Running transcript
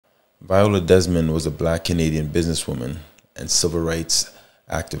Viola Desmond was a Black Canadian businesswoman and civil rights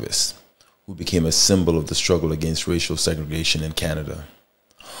activist who became a symbol of the struggle against racial segregation in Canada.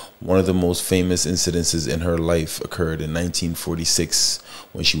 One of the most famous incidences in her life occurred in 1946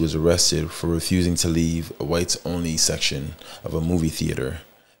 when she was arrested for refusing to leave a whites-only section of a movie theater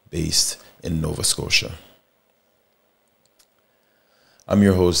based in Nova Scotia. I'm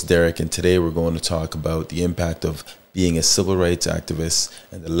your host, Derek, and today we're going to talk about the impact of being a civil rights activist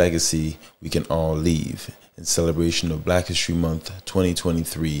and the legacy we can all leave. In celebration of Black History Month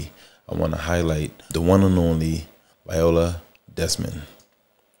 2023, I want to highlight the one and only Viola Desmond.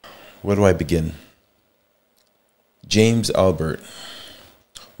 Where do I begin? James Albert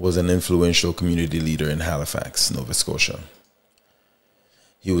was an influential community leader in Halifax, Nova Scotia.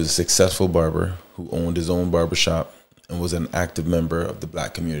 He was a successful barber who owned his own barbershop and was an active member of the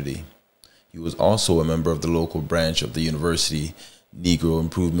Black community. He was also a member of the local branch of the University Negro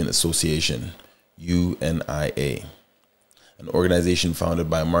Improvement Association, UNIA, an organization founded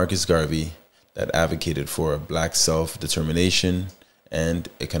by Marcus Garvey that advocated for Black self-determination and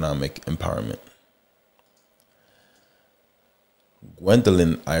economic empowerment.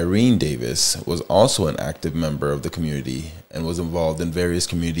 Gwendolyn Irene Davis was also an active member of the community and was involved in various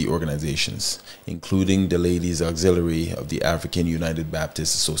community organizations, including the Ladies Auxiliary of the African United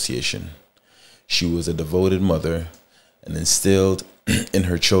Baptist Association. She was a devoted mother and instilled in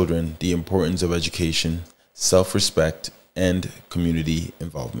her children the importance of education, self-respect, and community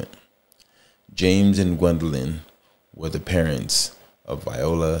involvement. James and Gwendolyn were the parents of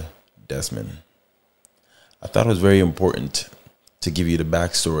Viola Desmond. I thought it was very important to give you the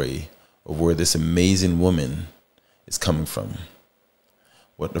backstory of where this amazing woman is coming from,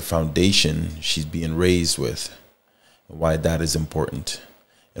 what the foundation she's being raised with, and why that is important,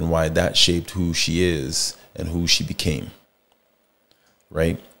 and why that shaped who she is and who she became,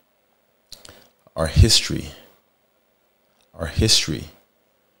 right? Our history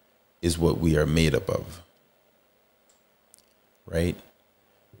is what we are made up of, right?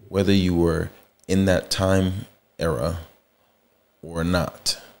 Whether you were in that time era or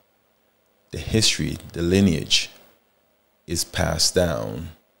not, the history, the lineage is passed down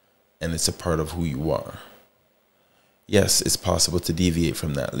and it's a part of who you are. Yes, it's possible to deviate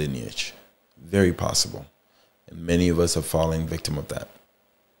from that lineage. Very possible. And many of us have fallen victim of that,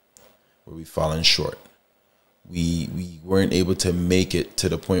 where we've fallen short. We weren't able to make it to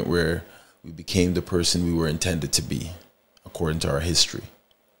the point where we became the person we were intended to be, according to our history.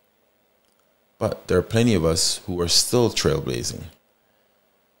 But there are plenty of us who are still trailblazing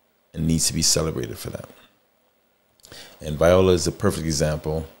and needs to be celebrated for that. And Viola is a perfect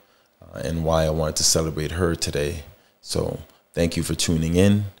example and why I wanted to celebrate her today. So thank you for tuning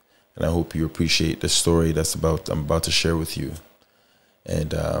in, and I hope you appreciate the story I'm about to share with you.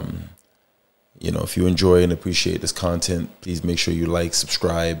 And you know, if you enjoy and appreciate this content, please make sure you like,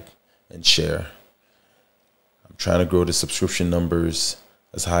 subscribe, and share. I'm trying to grow the subscription numbers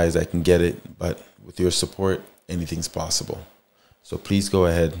as high as I can get it, but with your support, anything's possible. So please go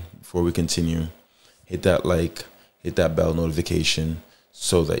ahead, before we continue, hit that like, hit that bell notification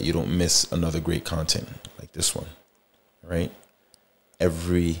so that you don't miss another great content like this one, right?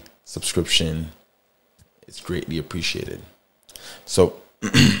 Every subscription is greatly appreciated. So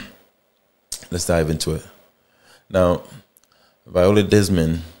let's dive into it. Now, Viola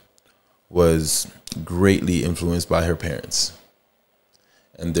Desmond was greatly influenced by her parents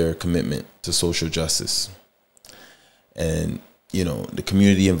and their commitment to social justice. And, you know, the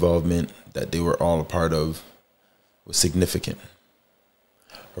community involvement that they were all a part of was significant.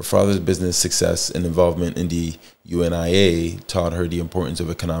 Her father's business success and involvement in the UNIA taught her the importance of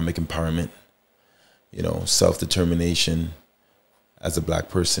economic empowerment, you know, self-determination as a Black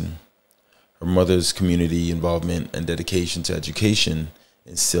person. Her mother's community involvement and dedication to education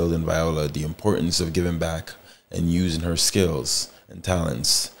instilled in Viola the importance of giving back and using her skills and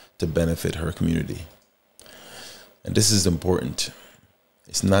talents to benefit her community. And this is important.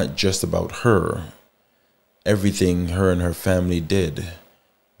 It's not just about her. Everything her and her family did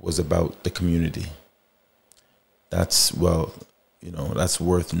was about the community. That's, well, you know, that's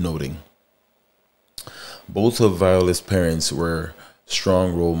worth noting. Both of Viola's parents were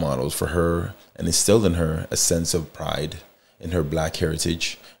strong role models for her and instilled in her a sense of pride in her Black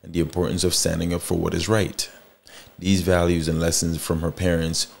heritage and the importance of standing up for what is right. These values and lessons from her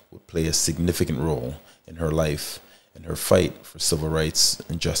parents would play a significant role in her life and her fight for civil rights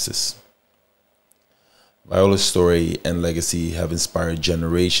and justice. Viola's story and legacy have inspired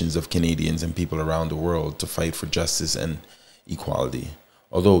generations of Canadians and people around the world to fight for justice and equality,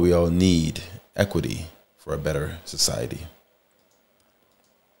 although we all need equity for a better society.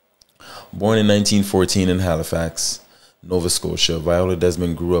 Born in 1914 in Halifax, Nova Scotia, Viola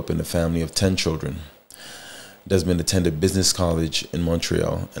Desmond grew up in a family of 10 children. Desmond attended business college in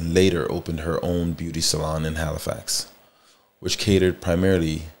Montreal and later opened her own beauty salon in Halifax, which catered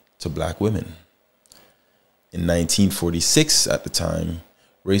primarily to black women. In 1946, at the time,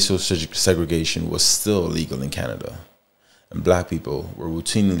 racial segregation was still illegal in Canada, and black people were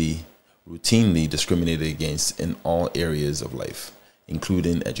routinely discriminated against in all areas of life,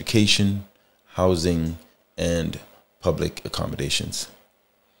 including education, housing, and public accommodations.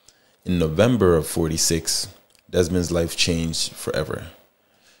 In November of 46, Desmond's life changed forever.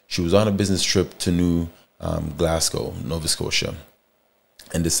 She was on a business trip to New Glasgow, Nova Scotia,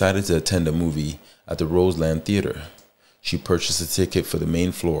 and decided to attend a movie at the Roseland Theatre. She purchased a ticket for the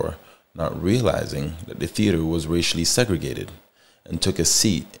main floor, not realizing that the theater was racially segregated, and took a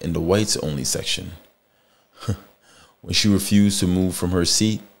seat in the whites-only section. When she refused to move from her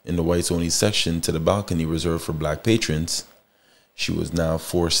seat in the whites-only section to the balcony reserved for black patrons, she was now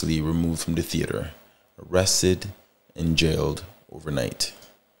forcibly removed from the theater, arrested, and jailed overnight.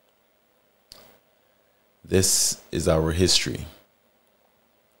 This is our history,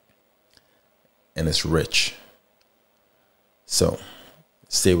 and it's rich. So,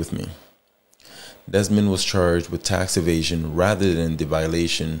 stay with me. Desmond was charged with tax evasion rather than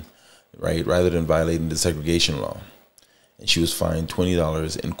violating the segregation law, and she was fined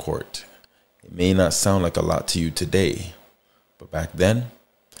 $20 in court. It may not sound like a lot to you today, but back then,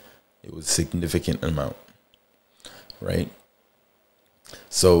 it was a significant amount, right?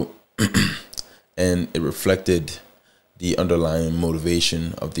 So, and it reflected the underlying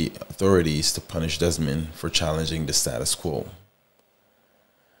motivation of the authorities to punish Desmond for challenging the status quo.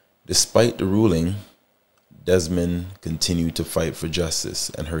 Despite the ruling, Desmond continued to fight for justice,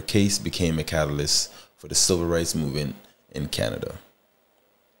 and her case became a catalyst for the civil rights movement in Canada.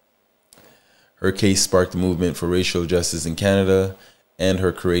 Her case sparked the movement for racial justice in Canada, and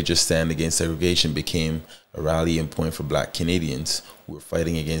her courageous stand against segregation became a rallying point for black Canadians who were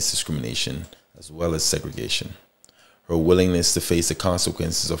fighting against discrimination as well as segregation. Her willingness to face the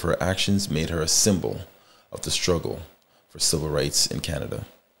consequences of her actions made her a symbol of the struggle for civil rights in Canada.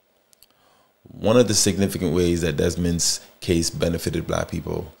 One of the significant ways that Desmond's case benefited black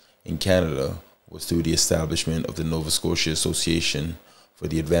people in Canada was through the establishment of the Nova Scotia Association for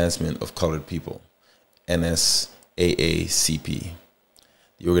the Advancement of Colored People, NSAACP.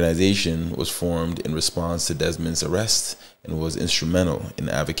 The organization was formed in response to Desmond's arrest and was instrumental in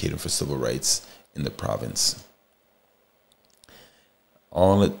advocating for civil rights in the province.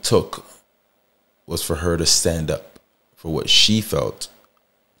 All it took was for her to stand up for what she felt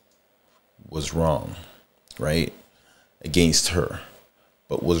was wrong, right, against her,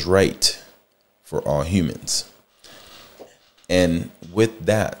 but was right for all humans. And with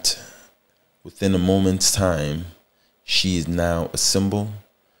that, within a moment's time, she is now a symbol,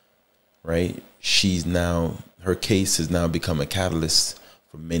 right? Her case has now become a catalyst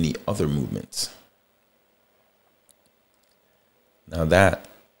for many other movements. Now that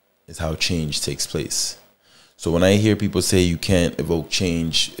is how change takes place. So when I hear people say you can't evoke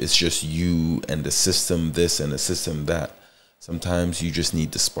change, it's just you and the system this and the system that, sometimes you just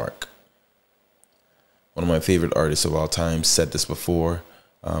need the spark. One of my favorite artists of all time said this before,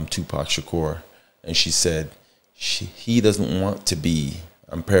 Tupac Shakur, and she said, he doesn't want to be,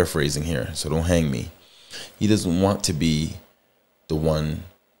 I'm paraphrasing here, so don't hang me. He doesn't want to be the one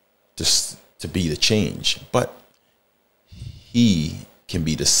just to be the change, but he can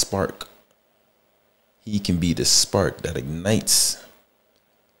be the spark. He can be the spark that ignites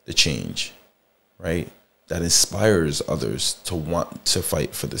the change, right? That inspires others to want to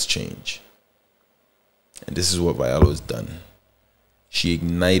fight for this change. And this is what Viola has done. She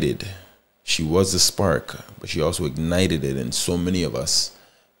ignited, she was the spark, but she also ignited it in so many of us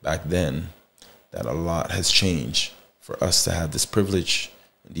back then that a lot has changed for us to have this privilege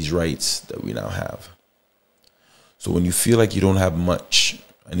and these rights that we now have. So when you feel like you don't have much,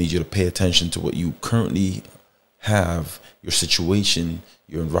 I need you to pay attention to what you currently have, your situation,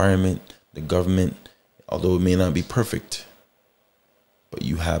 your environment, the government, although it may not be perfect, but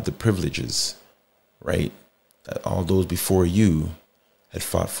you have the privileges, right, that all those before you had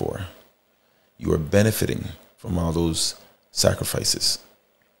fought for. You are benefiting from all those sacrifices.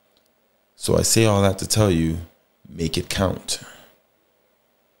 So I say all that to tell you, make it count.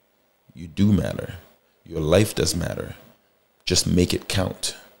 You do matter. Your life does matter. Just make it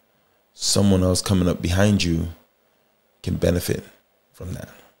count. Someone else coming up behind you can benefit from that.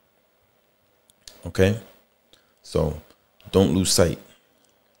 Okay? So don't lose sight.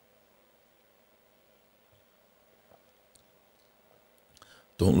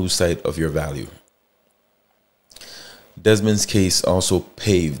 don't lose sight of your value. Desmond's case also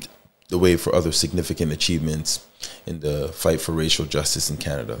paved the way for other significant achievements in the fight for racial justice in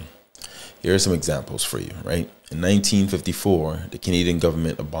Canada. Here are some examples for you, right? In 1954, the Canadian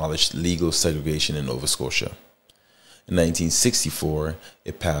government abolished legal segregation in Nova Scotia. In 1964,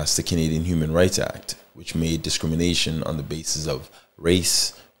 it passed the Canadian Human Rights Act, which made discrimination on the basis of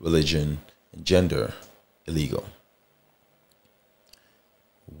race, religion, and gender illegal.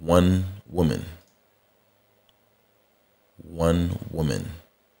 One woman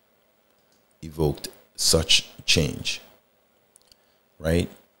evoked such change, right?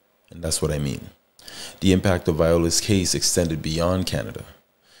 And that's what I mean. The impact of Viola's case extended beyond Canada.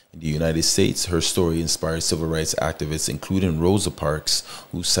 In the United States, her story inspired civil rights activists, including Rosa Parks,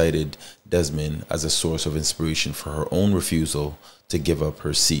 who cited Desmond as a source of inspiration for her own refusal to give up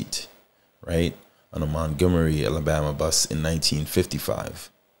her seat, right, on a Montgomery, Alabama bus in 1955.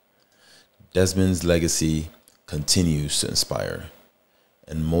 Desmond's legacy continues to inspire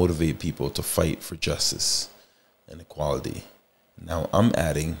and motivate people to fight for justice and equality. Now I'm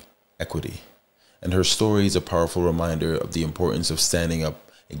adding equity. And her story is a powerful reminder of the importance of standing up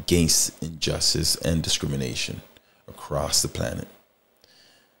against injustice and discrimination across the planet.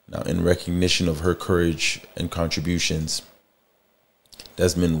 Now, in recognition of her courage and contributions,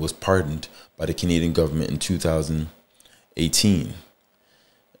 Desmond was pardoned by the Canadian government in 2018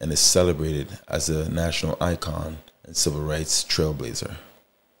 and is celebrated as a national icon and civil rights trailblazer.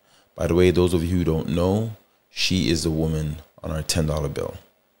 By the way, those of you who don't know, she is the woman on our $10 bill.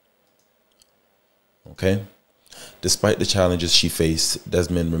 Okay? Despite the challenges she faced,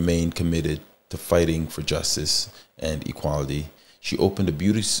 Desmond remained committed to fighting for justice and equality. She opened a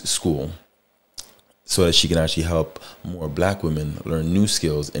beauty school so that she can actually help more Black women learn new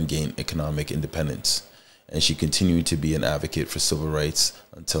skills and gain economic independence. And she continued to be an advocate for civil rights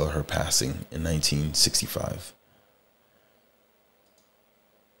until her passing in 1965.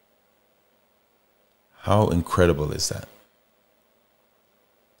 How incredible is that?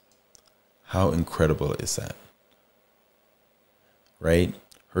 How incredible is that? Right?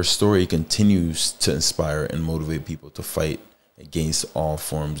 Her story continues to inspire and motivate people to fight against all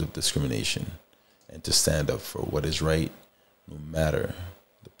forms of discrimination and to stand up for what is right, no matter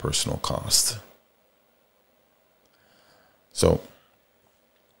the personal cost. So,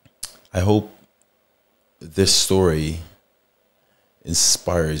 I hope this story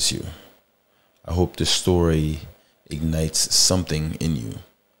inspires you. I hope this story ignites something in you.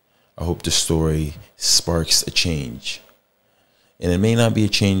 I hope this story sparks a change. And it may not be a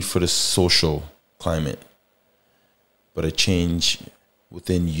change for the social climate, but a change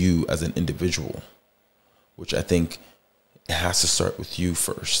within you as an individual, which I think it has to start with you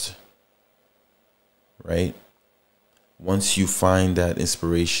first, right? Once you find that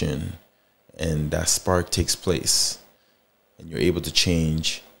inspiration and that spark takes place and you're able to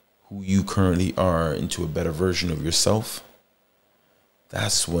change who you currently are into a better version of yourself,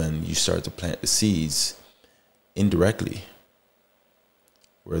 that's when you start to plant the seeds indirectly,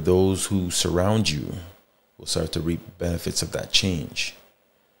 where those who surround you will start to reap benefits of that change.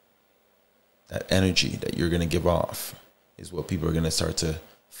 That energy that you're going to give off is what people are going to start to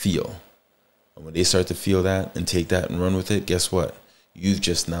feel. And when they start to feel that and take that and run with it, guess what? You've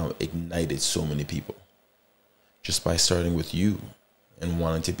just now ignited so many people just by starting with you and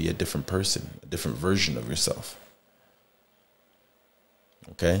wanting to be a different person, a different version of yourself.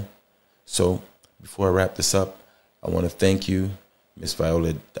 Okay? So before I wrap this up, I want to thank you, Miss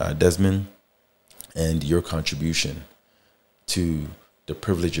Viola Desmond, and your contribution to the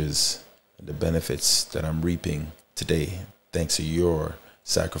privileges and the benefits that I'm reaping today, thanks to your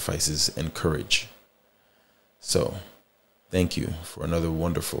sacrifices and courage. So, thank you for another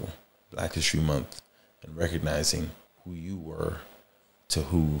wonderful Black History Month and recognizing who you were to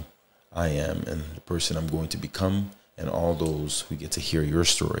who I am and the person I'm going to become, and all those who get to hear your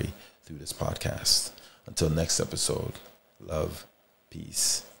story through this podcast. Until next episode, love,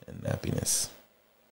 peace, and happiness.